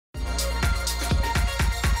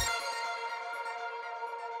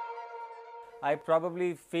I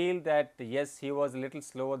probably feel that yes, he was a little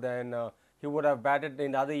slower than he would have batted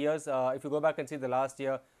in other years. If you go back and see the last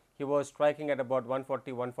year, he was striking at about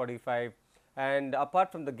 140, 145, and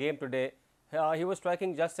apart from the game today, he was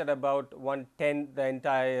striking just at about 110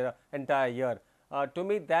 the entire year. To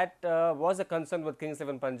me, that was a concern with Kings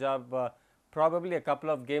 11 Punjab. Probably a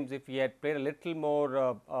couple of games, if he had played a little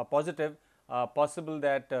more positive, possible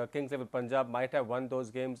that Kings 11 Punjab might have won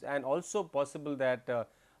those games, and also possible that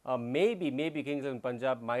maybe Kings 11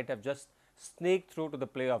 Punjab might have just sneaked through to the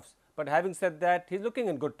playoffs. But having said that, he's looking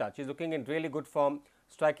in good touch. He's looking in really good form,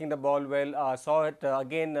 striking the ball well. Saw it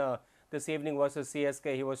again this evening versus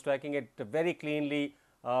CSK. He was striking it very cleanly,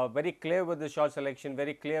 very clear with the shot selection,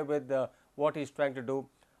 very clear with what he's trying to do.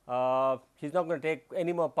 He's not going to take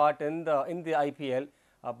any more part in the IPL,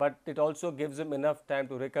 but it also gives him enough time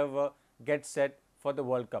to recover, get set for the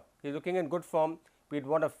World Cup. He's looking in good form. We'd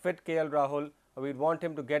want a fit KL Rahul. We'd want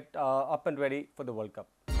him to get up and ready for the World Cup.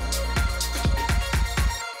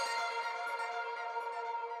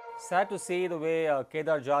 Sad to see the way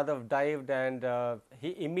Kedar Jadhav dived, and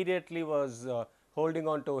he immediately was holding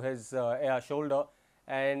on to his shoulder,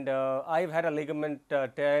 and I've had a ligament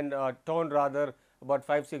torn rather about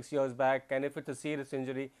 5-6 years back, and if it's a serious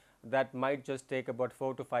injury, that might just take about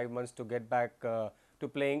 4 to 5 months to get back to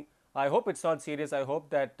playing. I hope it's not serious. I hope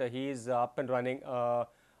that he is up and running.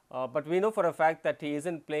 But we know for a fact that he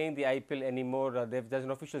isn't playing the IPL anymore. There's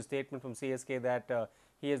an official statement from CSK that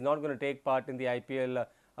he is not going to take part in the IPL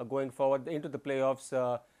going forward into the playoffs.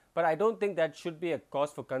 But I don't think that should be a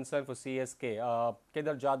cause for concern for CSK.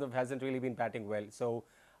 Kedar Jadhav hasn't really been batting well. So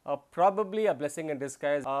probably a blessing in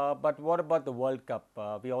disguise. But what about the World Cup?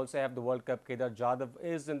 We also have the World Cup. Kedar Jadhav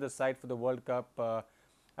is in the side for the World Cup.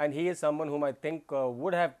 And he is someone whom I think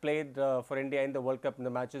would have played for India in the World Cup in the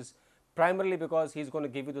matches, primarily because he's going to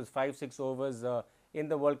give you those 5-6 overs in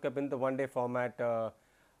the World Cup in the one-day format.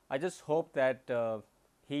 I just hope that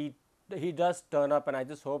he does turn up, and I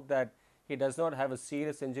just hope that he does not have a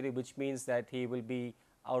serious injury, which means that he will be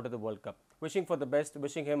out of the World Cup. Wishing for the best,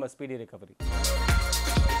 wishing him a speedy recovery.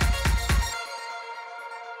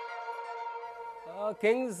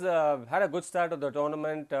 Kings had a good start of the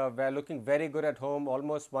tournament. Were looking very good at home,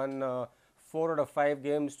 almost won 4 out of 5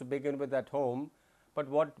 games to begin with at home. But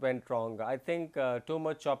what went wrong? I think too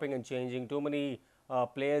much chopping and changing, too many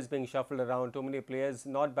players being shuffled around, too many players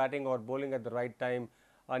not batting or bowling at the right time.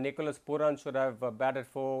 Nicholas Puran should have batted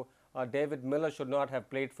 4. David Miller should not have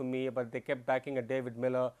played for me, but they kept backing at David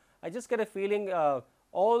Miller. I just get a feeling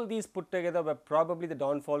all these put together were probably the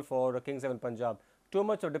downfall for Kings 11 Punjab. Too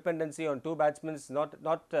much of dependency on 2 batsmen,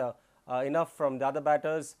 not enough from the other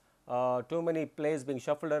batters, too many players being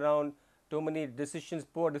shuffled around, too many decisions,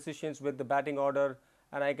 poor decisions with the batting order,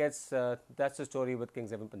 and I guess that's the story with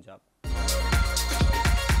Kings 11 Punjab.